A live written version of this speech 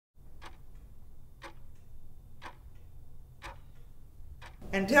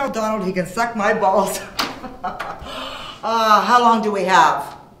And tell Donald he can suck my balls. How long do we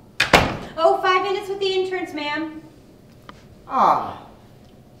have? Oh, 5 minutes with the interns, ma'am. Ah,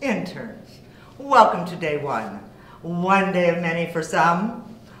 interns. Welcome to day one. One day of many for some,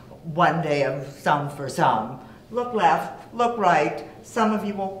 one day of some for some. Look left, look right. Some of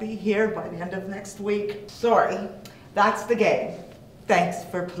you won't be here by the end of next week. Sorry, that's the game. Thanks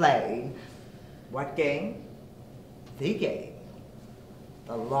for playing. What game? The game.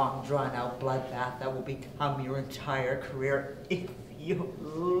 The long drawn-out bloodbath that will become your entire career if you're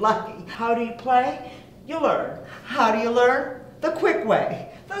lucky. How do you play? You learn. How do you learn? The quick way.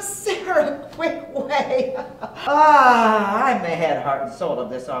 The Sarah quick way. I'm the head, heart, and soul of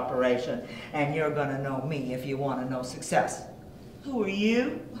this operation, and you're gonna know me if you want to know success. Who are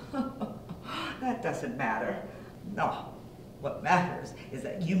you? That doesn't matter. No. What matters is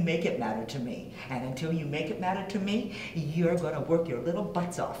that you make it matter to me. And until you make it matter to me, you're gonna work your little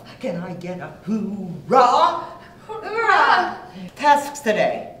butts off. Can I get a hoorah? Hoorah! Tasks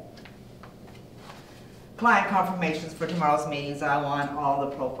today. Client confirmations for tomorrow's meetings. I want all the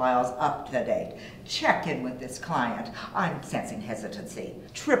profiles up to date. Check in with this client. I'm sensing hesitancy.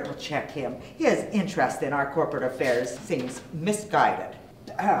 Triple check him. His interest in our corporate affairs seems misguided.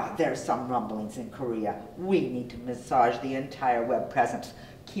 There's some rumblings in Korea. We need to massage the entire web presence.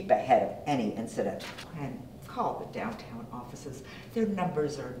 Keep ahead of any incident. And call the downtown offices. Their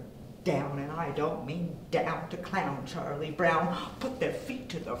numbers are down, and I don't mean down to clown Charlie Brown. Put their feet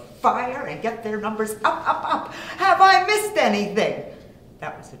to the fire and get their numbers up, up, up. Have I missed anything?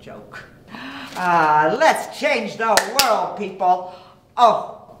 That was a joke. Let's change the world, people.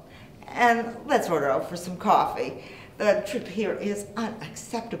 Oh, and let's order out for some coffee. The trip here is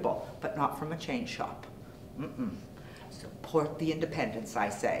unacceptable, but not from a chain shop. Support the independents, I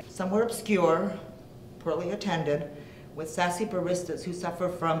say. Somewhere obscure, poorly attended, with sassy baristas who suffer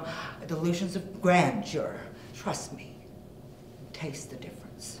from delusions of grandeur. Trust me, taste the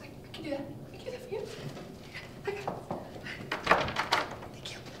difference. I can do that. I can do that for you.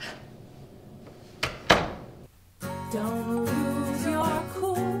 Thank you. Don't lose your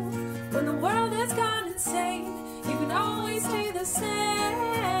cool when the world has gone insane. You can always stay the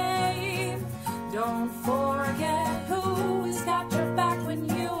same. Don't forget who has got your back when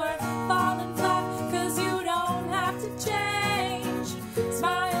you are falling flat, 'cause you don't have to change.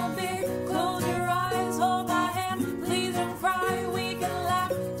 Smile big, close your eyes, hold my hand, please don't cry. We can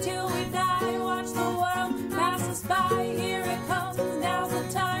laugh till we die, watch the world pass us by. Here it comes, now's the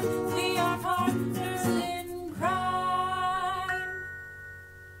time. We are partners in crime.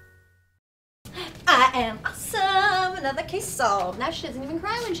 I am awesome. Another case solved. Now she doesn't even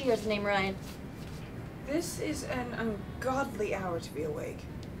cry when she hears the name Ryan. This is an ungodly hour to be awake.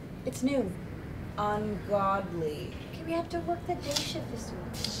 It's noon. Ungodly. Okay, we have to work the day shift this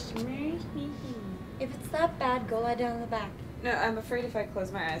week. If it's that bad, go lie down in the back. No, I'm afraid if I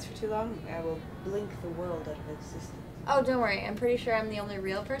close my eyes for too long, I will blink the world out of existence. Oh, don't worry. I'm pretty sure I'm the only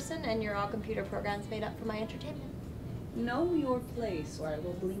real person, and you're all computer programs made up for my entertainment. Know your place, or I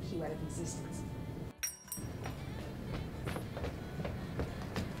will blink you out of existence.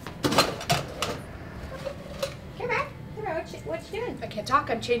 What you doing? I can't talk,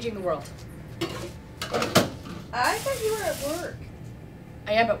 I'm changing the world. I thought you were at work.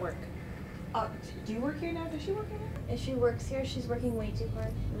 I am at work. Do you work here now? Does she work here now? If she works here, she's working way too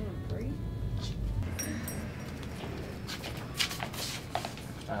hard. Great.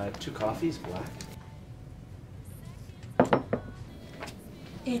 2 coffees, black.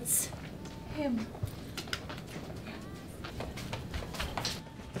 It's him.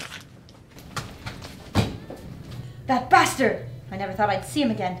 That bastard! I never thought I'd see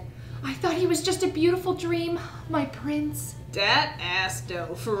him again. I thought he was just a beautiful dream, my prince. Dat ass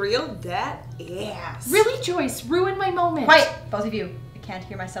though. For real? Dat ass. Really, Joyce? Ruin my moment. Quiet, both of you. I can't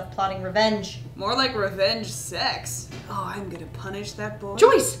hear myself plotting revenge. More like revenge sex. Oh, I'm gonna punish that boy.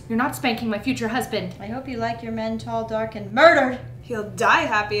 Joyce! You're not spanking my future husband. I hope you like your men tall, dark, and murdered. He'll die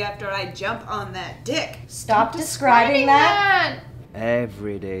happy after I jump on that dick. Stop describing that.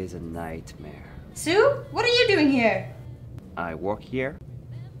 Every day is a nightmare. Sue, what are you doing here? I work here.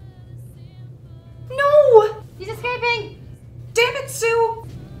 No! He's escaping. Damn it, Sue!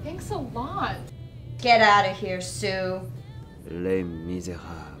 Thanks a lot. Get out of here, Sue. Les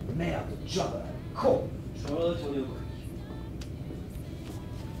Misérables. Merde, job. Con. Je vais retourner au coq.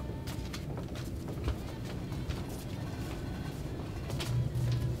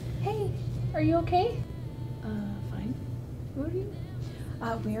 Hey, are you okay? Fine. Who are you?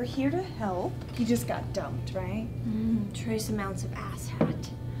 We're here to help. You just got dumped, right? Trace amounts of ass hat.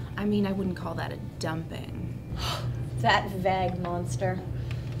 I mean, I wouldn't call that a dumping. That vague monster.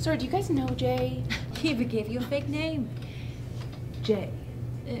 Sorry, do you guys know Jay? He even gave you a fake name. Jay.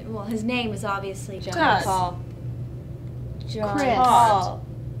 Well, his name is obviously John Todd. Paul. John Chris. Paul.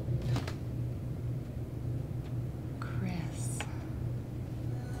 Chris.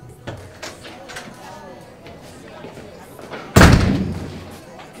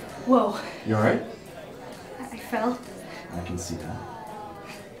 Whoa, You alright? I fell. I can see that.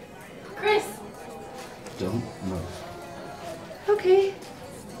 Chris! Don't move. Okay.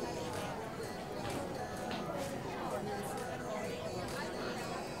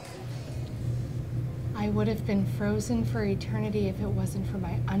 I would have been frozen for eternity if it wasn't for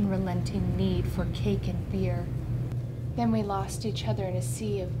my unrelenting need for cake and beer. Then we lost each other in a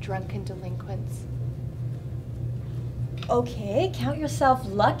sea of drunken delinquents. Okay, count yourself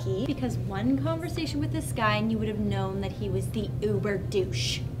lucky, because one conversation with this guy and you would have known that he was the uber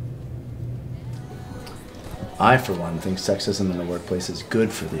douche. I, for one, think sexism in the workplace is good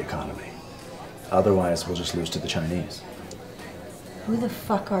for the economy. Otherwise, we'll just lose to the Chinese. Who the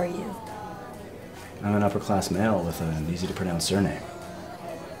fuck are you? I'm an upper-class male with an easy-to-pronounce surname.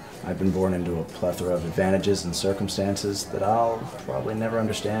 I've been born into a plethora of advantages and circumstances that I'll probably never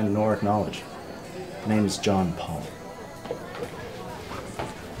understand nor acknowledge. My name's John Paul.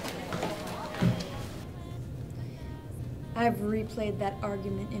 I've replayed that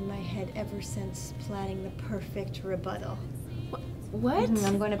argument in my head ever since planning the perfect rebuttal. What?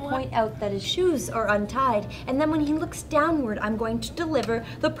 I'm going to point out that his shoes are untied, and then when he looks downward, I'm going to deliver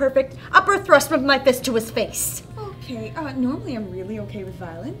the perfect upper thrust of my fist to his face. Okay, normally I'm really okay with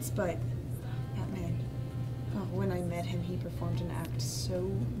violence, but that man, when I met him, he performed an act so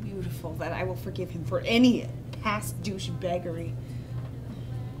beautiful that I will forgive him for any past douchebaggery.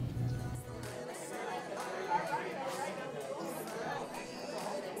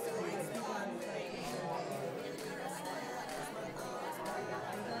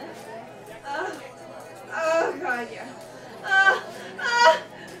 Oh, God, yeah.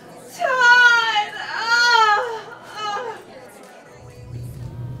 Todd!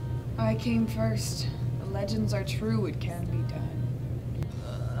 I came first. The legends are true, it can be done.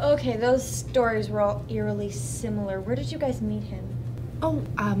 Okay, those stories were all eerily similar. Where did you guys meet him? Oh,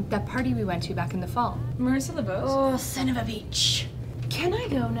 that party we went to back in the fall. Marissa LeBeau? Oh, son of a bitch. Can I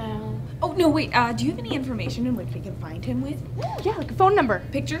go now? Oh, no, wait, do you have any information in which we can find him with? Yeah, like a phone number.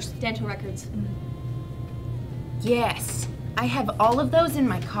 Pictures? Dental records. Yes. I have all of those in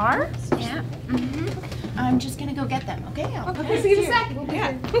my car. Yeah. I'm just gonna go get them, okay? Okay, see you in a sec.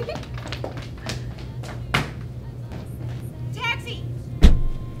 Yeah. Taxi!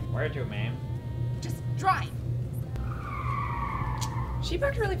 Where to, ma'am? Just drive. She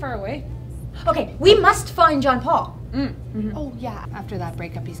parked really far away. Okay, we must find John Paul. Oh, yeah. After that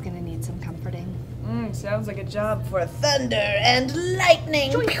breakup, he's gonna need some comforting. Sounds like a job for thunder and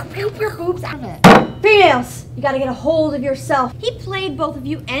lightning. Keep your boobs out of it. Females, you gotta get a hold of yourself. He played both of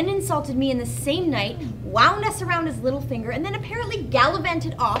you and insulted me in the same night, wound us around his little finger, and then apparently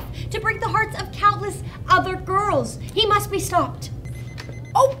gallivanted off to break the hearts of countless other girls. He must be stopped.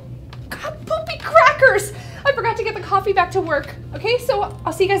 Oh, God, poopy crackers! I forgot to get the coffee back to work. Okay, so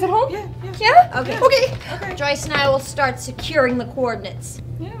I'll see you guys at home? Yeah? Okay. Okay. Joyce and I will start securing the coordinates.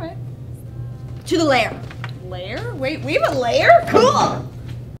 Yeah, right. To the lair. Lair? Wait, we have a lair? Cool!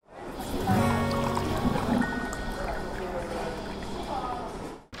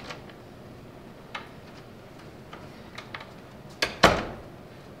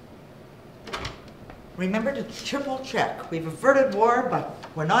 Remember to triple check. We've averted war, but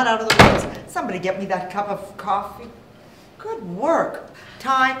we're not out of the woods. Somebody get me that cup of coffee. Good work.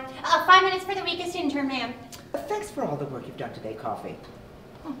 Time. 5 minutes for the weakest intern, ma'am. Thanks for all the work you've done today, Coffee.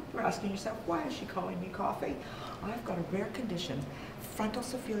 Oh, you're asking yourself, why is she calling me Coffee? I've got a rare condition, frontal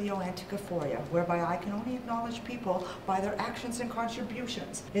anticophoria, whereby I can only acknowledge people by their actions and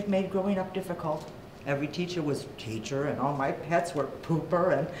contributions. It made growing up difficult. Every teacher was teacher, and all my pets were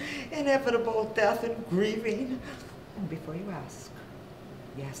pooper, and inevitable death and grieving. And before you ask,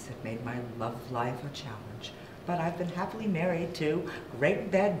 yes, it made my love life a challenge. But I've been happily married to Great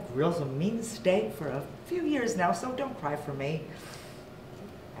Bed Grills a Mean Steak for a few years now, so don't cry for me.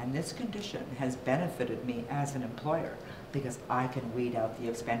 And this condition has benefited me as an employer because I can weed out the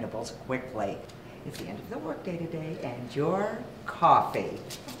expendables quickly. It's the end of the workday today, and your coffee.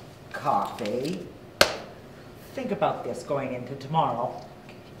 Coffee. Think about this going into tomorrow.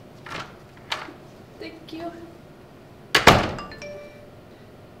 Thank you.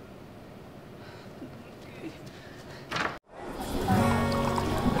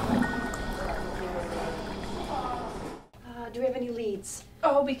 Do we have any leads?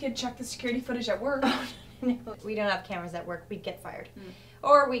 Oh, we could check the security footage at work. No, we don't have cameras at work. We'd get fired.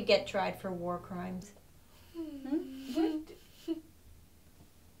 Or we'd get tried for war crimes.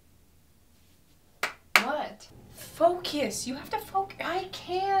 What? Focus. You have to focus. I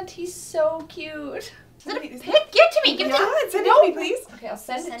can't. He's so cute. Is it a pic? Give it to me. Give it to me. Send it to me, please. Okay, I'll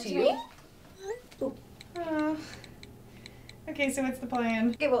send it to you. me. Okay, so what's the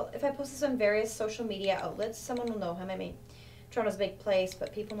plan? Okay, well, if I post this on various social media outlets, someone will know him. I mean, Toronto's a big place,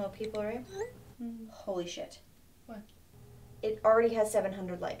 but people know people, right? Holy shit. What? It already has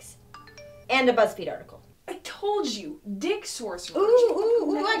 700 likes. And a BuzzFeed article. I told you, dick sorcerer.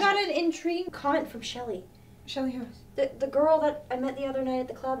 Ooh, I got an intriguing comment from Shelly. Shelly who? The girl that I met the other night at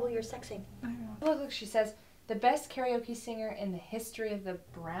the club while you were sexing. I don't know. Look, she says, the best karaoke singer in the history of the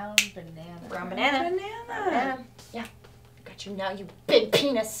brown banana. Brown banana. Banana. Yeah. Got you now, you big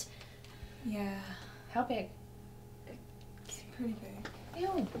penis. Yeah, How big? it's pretty big.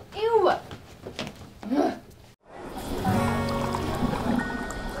 Ew. Ew. Ugh.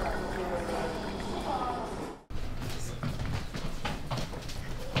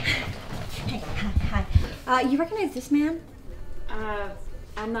 Hey, hi. You recognize this man?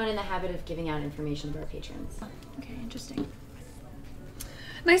 I'm not in the habit of giving out information to our patrons. Okay, interesting.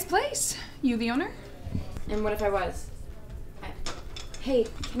 Nice place. You the owner? And what if I was? Hey,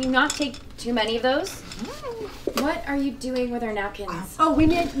 can you not take too many of those? What are you doing with our napkins? Oh, we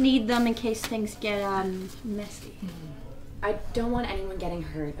need them in case things get, messy. I don't want anyone getting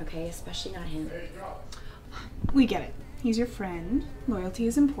hurt, okay? Especially not him. We get it. He's your friend. Loyalty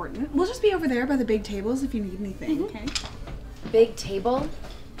is important. We'll just be over there by the big tables if you need anything, okay? Big table?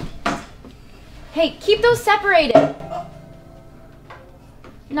 Hey, keep those separated!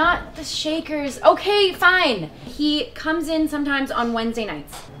 Not the shakers. Okay, fine. He comes in sometimes on Wednesday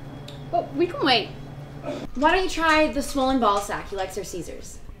nights. Oh, we can wait. Why don't you try the swollen ball sack? He likes our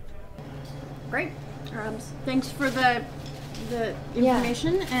Caesars. Great. Thanks for the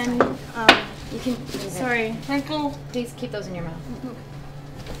information and You can leave it. sorry. Franco. Please keep those in your mouth.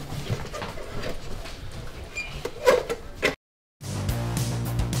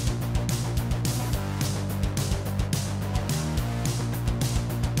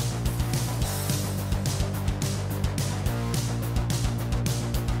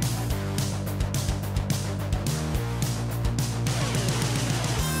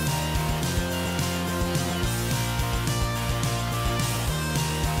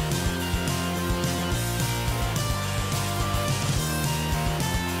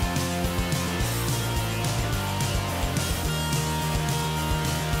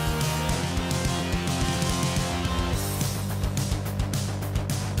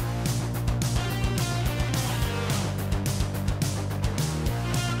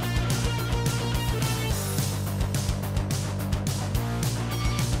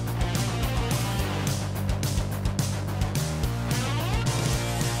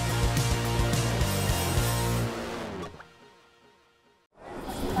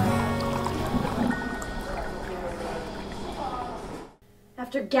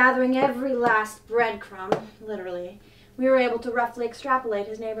 After gathering every last breadcrumb, literally, we were able to roughly extrapolate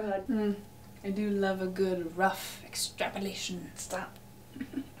his neighborhood. I do love a good rough extrapolation. Stop.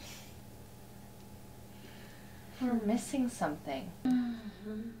 We're missing something.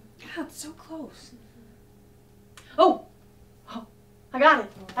 Yeah, it's so close. Oh, I got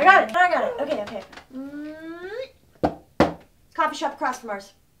it. Okay. Coffee shop across from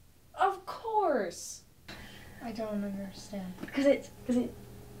ours. Of course. I don't understand. Because it's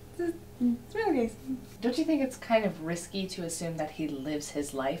It's really nice. Don't you think it's kind of risky to assume that he lives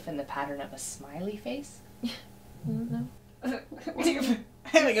his life in the pattern of a smiley face? no. I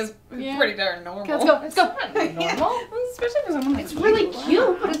think it's pretty darn normal. Okay, let's go. Let's go. Not normal. Especially for someone like It's really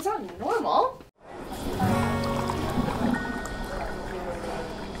cute, but it's not normal.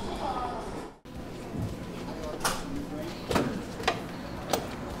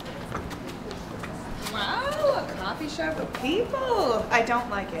 Wow, a coffee shop with people. I don't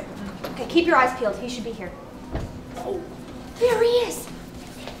like it. Okay, keep your eyes peeled. He should be here. Oh, there he is.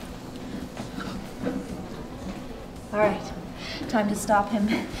 All right, time to stop him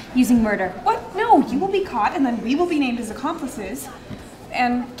using murder. What? No, you will be caught and then we will be named as accomplices.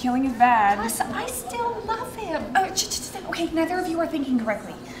 And killing is bad. Plus, I still love him. Okay, neither of you are thinking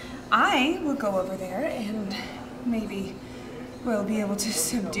correctly. I will go over there and maybe we'll be able to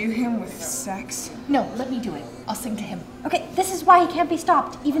subdue him with sex. No, let me do it. I'll sing to him. Okay, this is why he can't be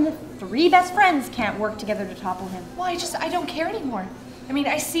stopped. Even the three best friends can't work together to topple him. Well, I don't care anymore. I mean,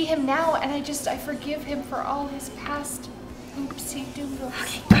 I see him now, and I forgive him for all his past oopsie doodles.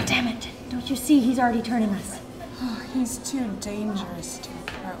 Okay, goddammit. Don't you see he's already turning us? Oh, he's too dangerous to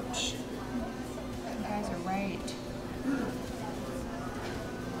approach. You guys are right.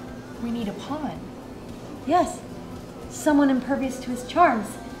 agreed upon. Yes. Someone impervious to his charms.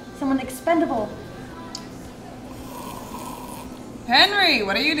 Someone expendable. Henry,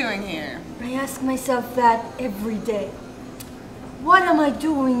 what are you doing here? I ask myself that every day. What am I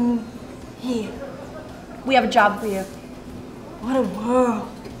doing here? We have a job for you. What a world.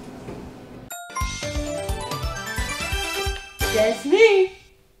 That's me.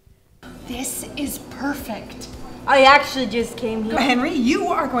 This is perfect. I actually just came here. Henry, you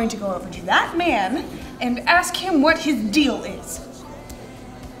are going to go over to that man and ask him what his deal is.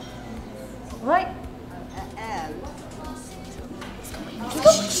 What?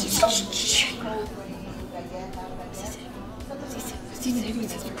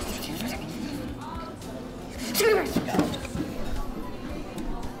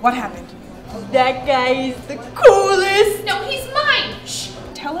 What happened? That guy is the coolest. No, he's mine! Shh!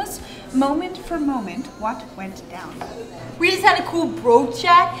 Tell us, moment for moment, what went down. We just had a cool bro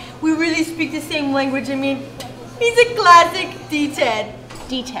chat. We really speak the same language. I mean, he's a classic D-Ted.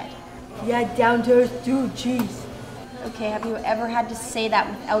 D-Ted. Yeah, down to earth dude, jeez. Okay, have you ever had to say that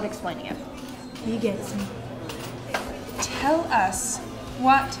without explaining it? He gets me. Tell us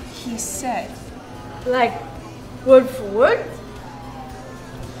what he said. Like, word for word?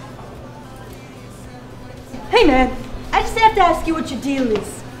 Hey man, I just have to ask you what your deal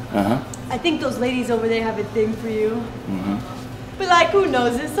is. Uh-huh. I think those ladies over there have a thing for you. Mm-hmm. But like, who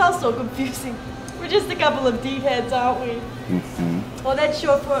knows? It's all so confusing. We're just a couple of D-heads, aren't we? Mm-hmm. Oh, that's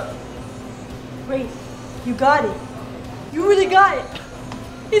short for... Wait, you got it. You really got it.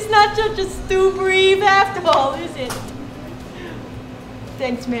 It's not such a stupid brief after all, is it?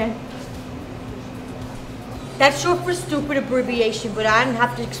 Thanks, man. That's short for stupid abbreviation, but I didn't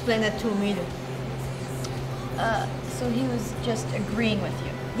have to explain that to him either. So he was just agreeing with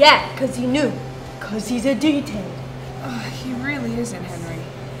you? Yeah, because he knew. Because he's a D-Ted. He really isn't, Henry.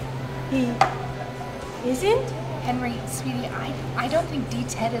 He isn't? Henry, sweetie, I don't think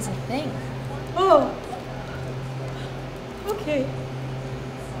D-Ted is a thing. Oh. Okay.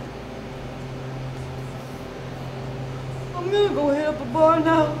 I'm gonna go hit up a bar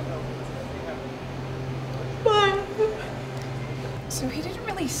now. Bye. So he didn't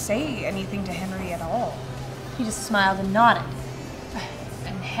really say anything to Henry at all. He just smiled and nodded.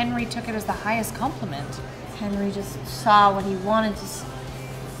 And Henry took it as the highest compliment. Henry just saw what he wanted to see.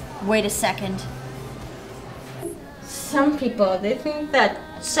 Wait a second. Some people, they think that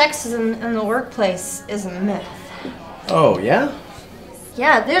sexism in the workplace is a myth. Oh, yeah?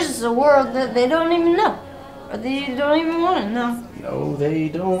 Yeah, there's a world that they don't even know. Or they don't even want to know. No, they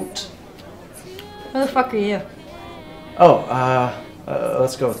don't. Who the fuck are you? Oh,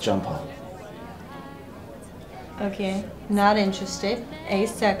 let's go with John Paul. Okay, not interested.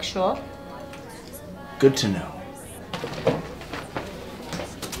 Asexual. Good to know.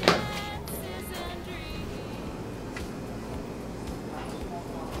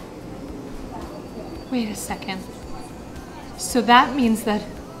 Wait a second. So that means that...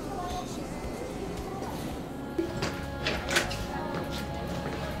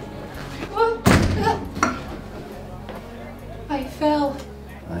 I fell.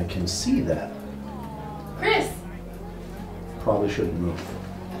 I can see that. Chris! Probably shouldn't move.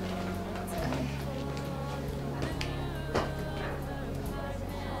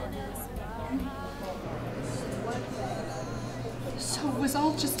 So it was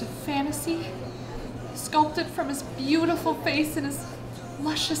all just a fantasy? Sculpted from his beautiful face and his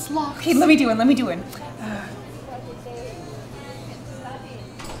luscious locks. Okay, let me do it.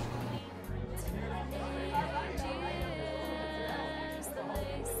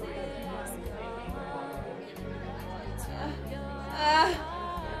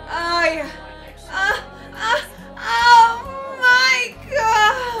 Oh my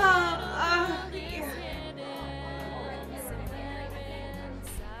God!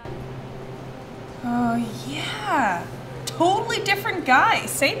 Oh yeah, totally different guy.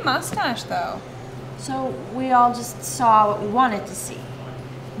 Same mustache though. So we all just saw what we wanted to see.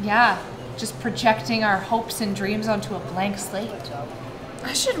 Yeah, just projecting our hopes and dreams onto a blank slate.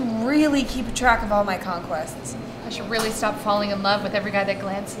 I should really keep track of all my conquests. I should really stop falling in love with every guy that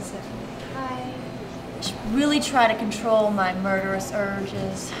glances at me. I should really try to control my murderous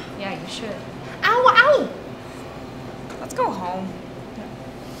urges. Yeah, you should. Ow, ow! Let's go home.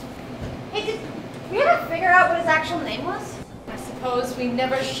 Hey, did we ever figure out what his actual name was? I suppose we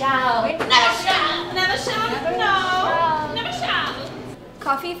never shall. Never shall! Never shall! No! Never shall!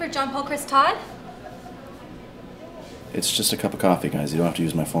 Coffee for John Paul Chris Todd? It's just a cup of coffee, guys. You don't have to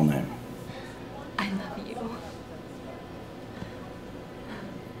use my full name. I love you.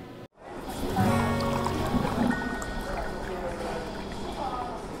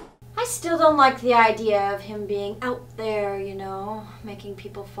 I still don't like the idea of him being out there, you know, making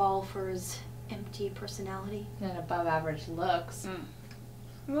people fall for his empty personality. And above average looks.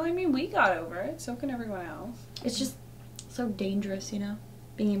 Well, I mean, we got over it. So can everyone else. It's just so dangerous, you know,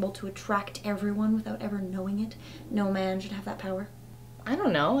 being able to attract everyone without ever knowing it. No man should have that power. I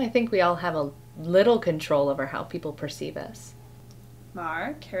don't know. I think we all have a little control over how people perceive us.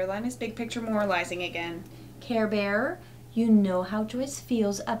 Mar, Caroline is big picture moralizing again. Care Bear, you know how Joyce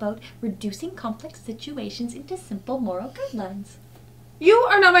feels about reducing complex situations into simple moral guidelines. You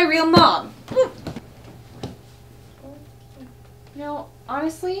are not my real mom. You know,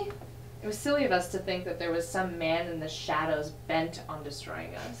 honestly, it was silly of us to think that there was some man in the shadows bent on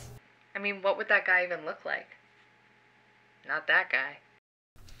destroying us. I mean, what would that guy even look like? Not that guy.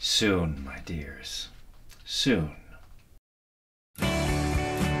 Soon, my dears. Soon.